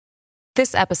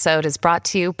This episode is brought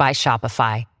to you by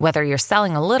Shopify. Whether you're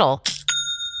selling a little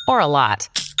or a lot,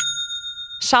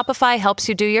 Shopify helps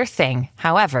you do your thing,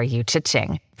 however you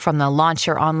cha-ching. From the launch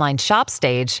your online shop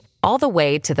stage, all the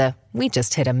way to the we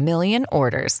just hit 1 million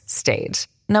orders stage.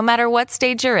 No matter what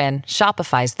stage you're in,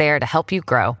 Shopify's there to help you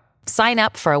grow. Sign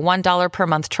up for a $1 per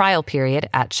month trial period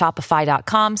at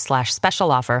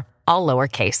shopify.com/special offer, all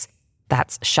lowercase.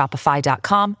 That's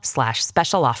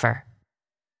shopify.com/special offer.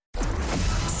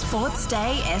 Sports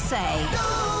Day SA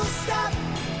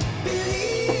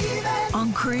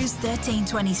on Cruise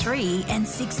 1323 and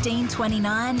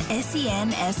 1629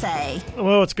 SEN SA.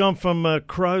 Well, it's gone from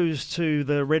Crows to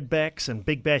the Redbacks and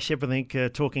Big Bash, everything.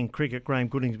 Talking cricket, Graham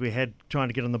Goodings we had trying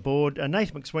to get on the board.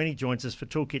 Nathan McSweeney joins us for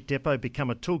Toolkit Depot. Become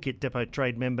a Toolkit Depot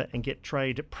trade member and get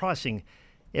trade pricing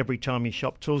every time you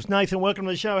shop tools. Nathan, welcome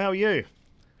to the show. How are you?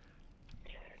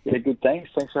 Yeah, good, thanks.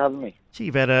 Thanks for having me. Gee,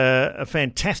 you've had a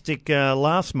fantastic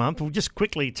last month. We'll just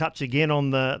quickly touch again on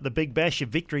the Big Bash, your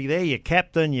victory there. You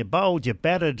captained, you bowled, you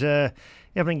batted,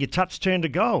 everything you touched turned to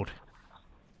gold.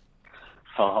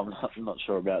 Oh, I'm not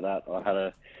sure about that. I had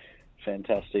a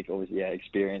fantastic, obviously,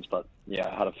 experience, but I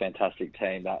had a fantastic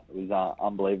team that was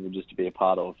unbelievable just to be a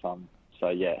part of. It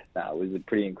was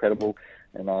pretty incredible.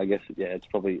 And I guess, it's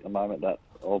probably a moment that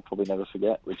I'll probably never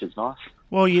forget, which is nice.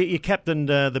 Well, you captained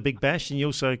the Big Bash, and you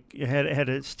also had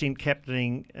a stint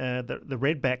captaining the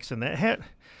Redbacks and that.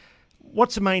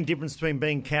 What's the main difference between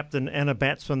being captain and a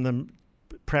batsman than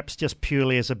perhaps just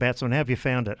purely as a batsman? How have you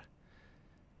found it?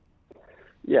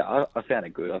 Yeah, I found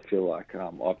it good. I feel like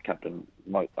I've captained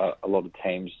a lot of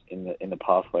teams in the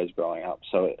pathways growing up,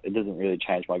 so it doesn't really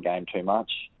change my game too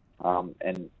much.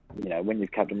 When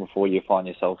you've captained before, you find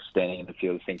yourself standing in the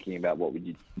field thinking about what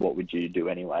would you do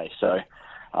anyway. So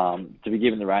to be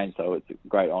given the reins, though, it's a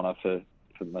great honour for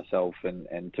myself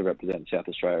and to represent South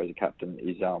Australia as a captain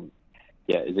is a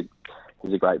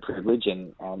great privilege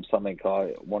and something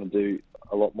I want to do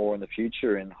a lot more in the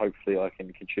future, and hopefully I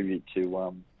can contribute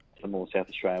to some more South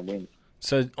Australian wins.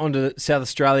 So on to South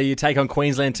Australia, you take on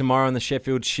Queensland tomorrow in the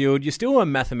Sheffield Shield. You're still a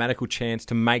mathematical chance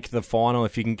to make the final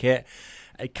if you can get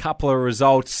a couple of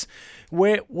results.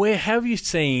 Where have you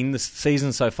seen the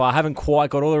season so far? I haven't quite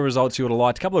got all the results you would have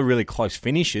liked. A couple of really close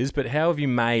finishes, but how have you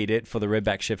made it for the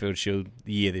Redbacks Sheffield Shield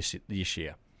this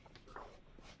year?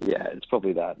 Yeah, it's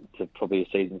probably that. It's probably a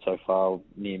season so far of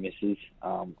near misses.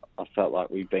 I felt like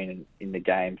we've been in the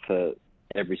game for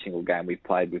every single game we've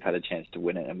played. We've had a chance to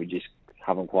win it, and we just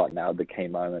haven't quite nailed the key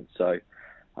moments. So,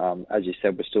 as you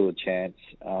said, we're still a chance.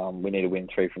 We need to win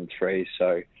 3 from 3,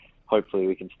 so hopefully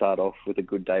we can start off with a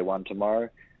good day one tomorrow.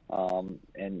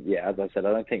 As I said,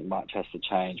 I don't think much has to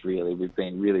change, really. We've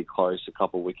been really close, a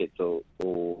couple of wickets, or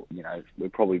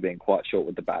we've probably been quite short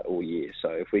with the bat all year. So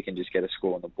if we can just get a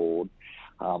score on the board,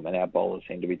 and our bowlers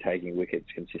seem to be taking wickets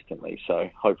consistently. So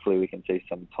hopefully we can see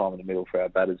some time in the middle for our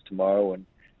batters tomorrow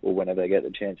or whenever they get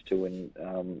the chance to, and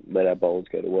let our bowlers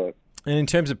go to work. And in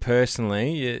terms of personally,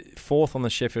 you're 4th on the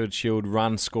Sheffield Shield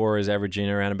run scorers, averaging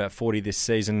around about 40 this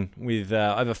season with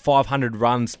over 500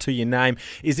 runs to your name.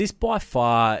 Is this by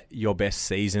far your best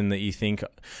season that you think,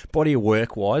 body of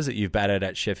work-wise, that you've batted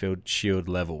at Sheffield Shield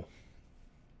level?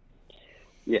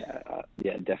 Yeah,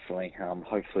 definitely.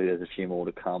 Hopefully there's a few more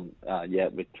to come,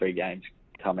 with 3 games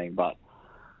coming. But,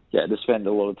 to spend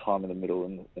a lot of time in the middle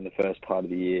in the first part of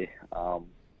the year,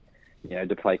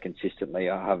 to play consistently.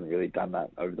 I haven't really done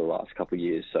that over the last couple of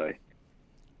years. So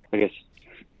I guess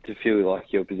to feel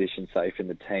like your position safe in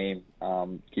the team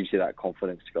gives you that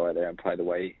confidence to go out there and play the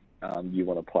way you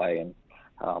want to play. And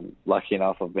lucky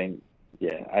enough, I've been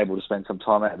able to spend some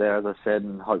time out there, as I said,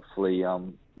 and hopefully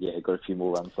got a few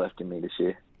more runs left in me this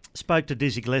year. Spoke to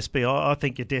Dizzy Gillespie. I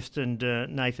think you're destined,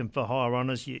 Nathan, for higher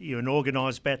honours. You're an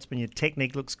organised batsman. Your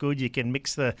technique looks good. You can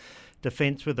mix the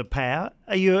defence with the power.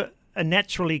 Are you a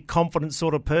naturally confident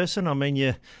sort of person? I mean,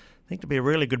 you think to be a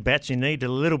really good batsman, you need a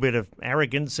little bit of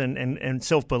arrogance and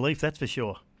self-belief, that's for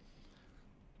sure.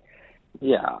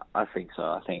 Yeah, I think so.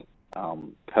 I think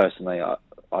personally I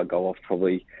go off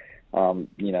probably, a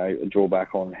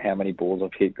drawback on how many balls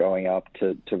I've hit growing up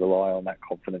to rely on that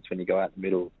confidence when you go out in the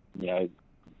middle.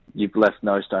 You've left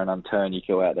no stone unturned. You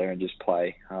go out there and just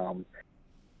play.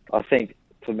 I think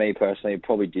for me personally, it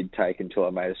probably did take until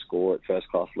I made a score at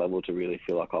first-class level to really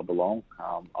feel like I belong.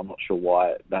 I'm not sure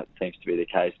why that seems to be the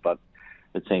case, but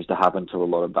it seems to happen to a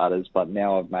lot of batters. But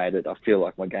now I've made it, I feel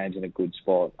like my game's in a good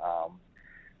spot,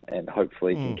 and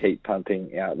hopefully can keep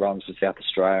pumping out runs for South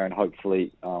Australia, and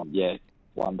hopefully,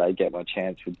 one day get my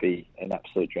chance would be an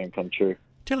absolute dream come true.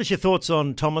 Tell us your thoughts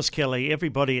on Thomas Kelly.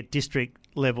 Everybody at district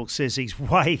level says he's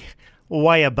way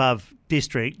above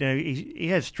district. Now, he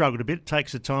has struggled a bit. It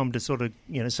takes the time to sort of,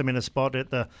 cement a spot at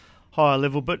the higher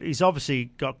level, but he's obviously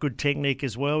got good technique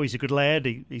as well. He's a good lad.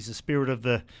 He's the spirit of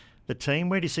the team.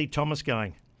 Where do you see Thomas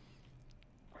going?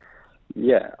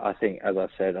 Yeah, I think, as I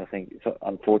said,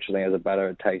 unfortunately as a batter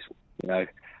it takes,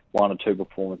 one or two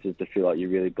performances to feel like you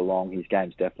really belong. His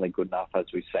game's definitely good enough, as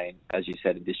we've seen, as you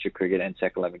said, in district cricket and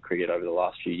second 11 cricket over the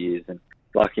last few years. And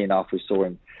lucky enough, we saw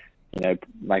him,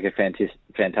 make a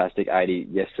fantastic 80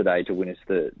 yesterday to win us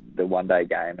the one-day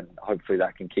game, and hopefully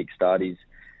that can kickstart his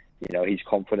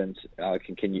confidence,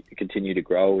 can continue to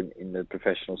grow in the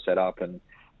professional setup. And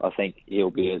I think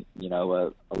he'll be a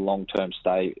long-term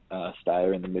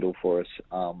stayer in the middle for us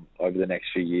over the next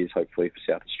few years, hopefully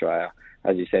for South Australia.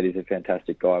 As you said, he's a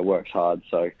fantastic guy, works hard,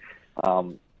 so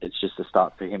it's just a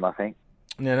start for him, I think.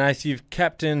 Now, Nath, you've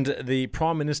captained the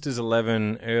Prime Minister's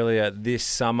 11 earlier this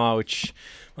summer, which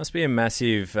must be a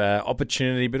massive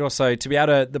opportunity, but also to be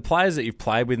able to, the players that you've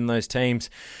played with in those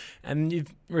teams, and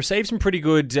you've received some pretty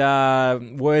good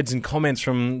words and comments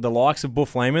from the likes of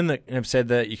Buff Lehman that have said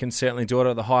that you can certainly do it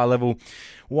at the higher level.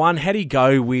 One, how do you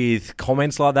go with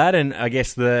comments like that? And I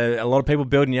guess a lot of people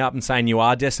building you up and saying you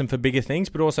are destined for bigger things,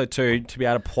 but also, too, to be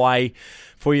able to play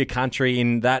for your country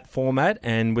in that format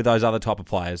and with those other type of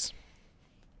players.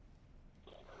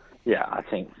 Yeah, I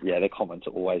think, the comments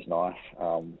are always nice.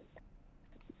 I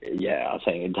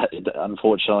think,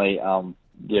 unfortunately,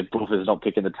 Buff is not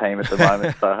picking the team at the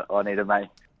moment, so I need to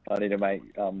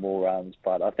make more runs.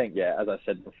 But I think, as I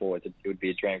said before, it would be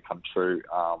a dream come true.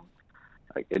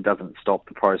 It doesn't stop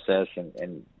the process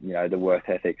and the work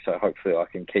ethic. So hopefully I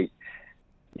can keep,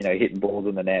 hitting balls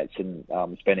in the nets and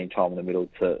spending time in the middle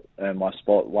to earn my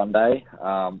spot one day.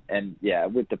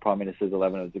 With the Prime Minister's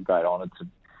 11, it was a great honour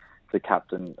to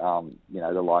captain,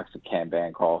 the likes of Cam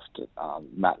Bancroft,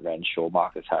 Matt Renshaw,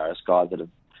 Marcus Harris, guys that have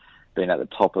been at the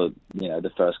top of,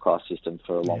 the first class system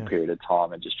for a long period of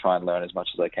time, and just try and learn as much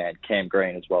as I can. Cam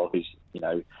Green as well, who's,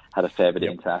 had a fair bit of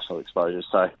international exposure.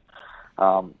 So,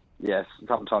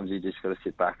 sometimes you just got to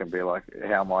sit back and be like,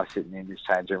 how am I sitting in this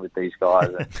change room with these guys?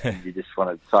 And you just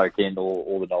want to soak in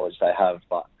all the knowledge they have.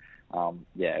 But,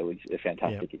 it was a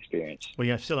fantastic experience. Well,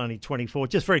 you're still only 24.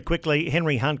 Just very quickly,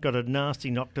 Henry Hunt got a nasty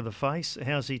knock to the face.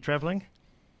 How's he travelling?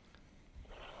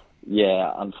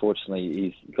 Yeah, unfortunately,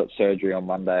 he's got surgery on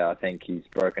Monday. I think he's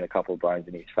broken a couple of bones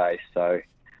in his face. So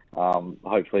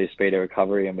hopefully a speedy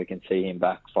recovery and we can see him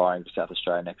back firing for South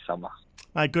Australia next summer.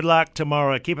 Mate, good luck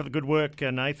tomorrow. Keep up the good work,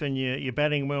 Nathan. You're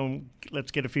batting well.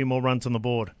 Let's get a few more runs on the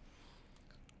board.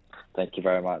 Thank you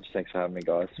very much. Thanks for having me,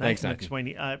 guys. Thanks,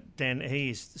 McSweeney. Dan,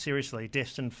 he is seriously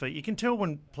destined for... You can tell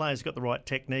when players got the right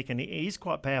technique, and he's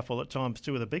quite powerful at times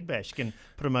too with a big bash. You can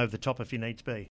put him over the top if you need to be.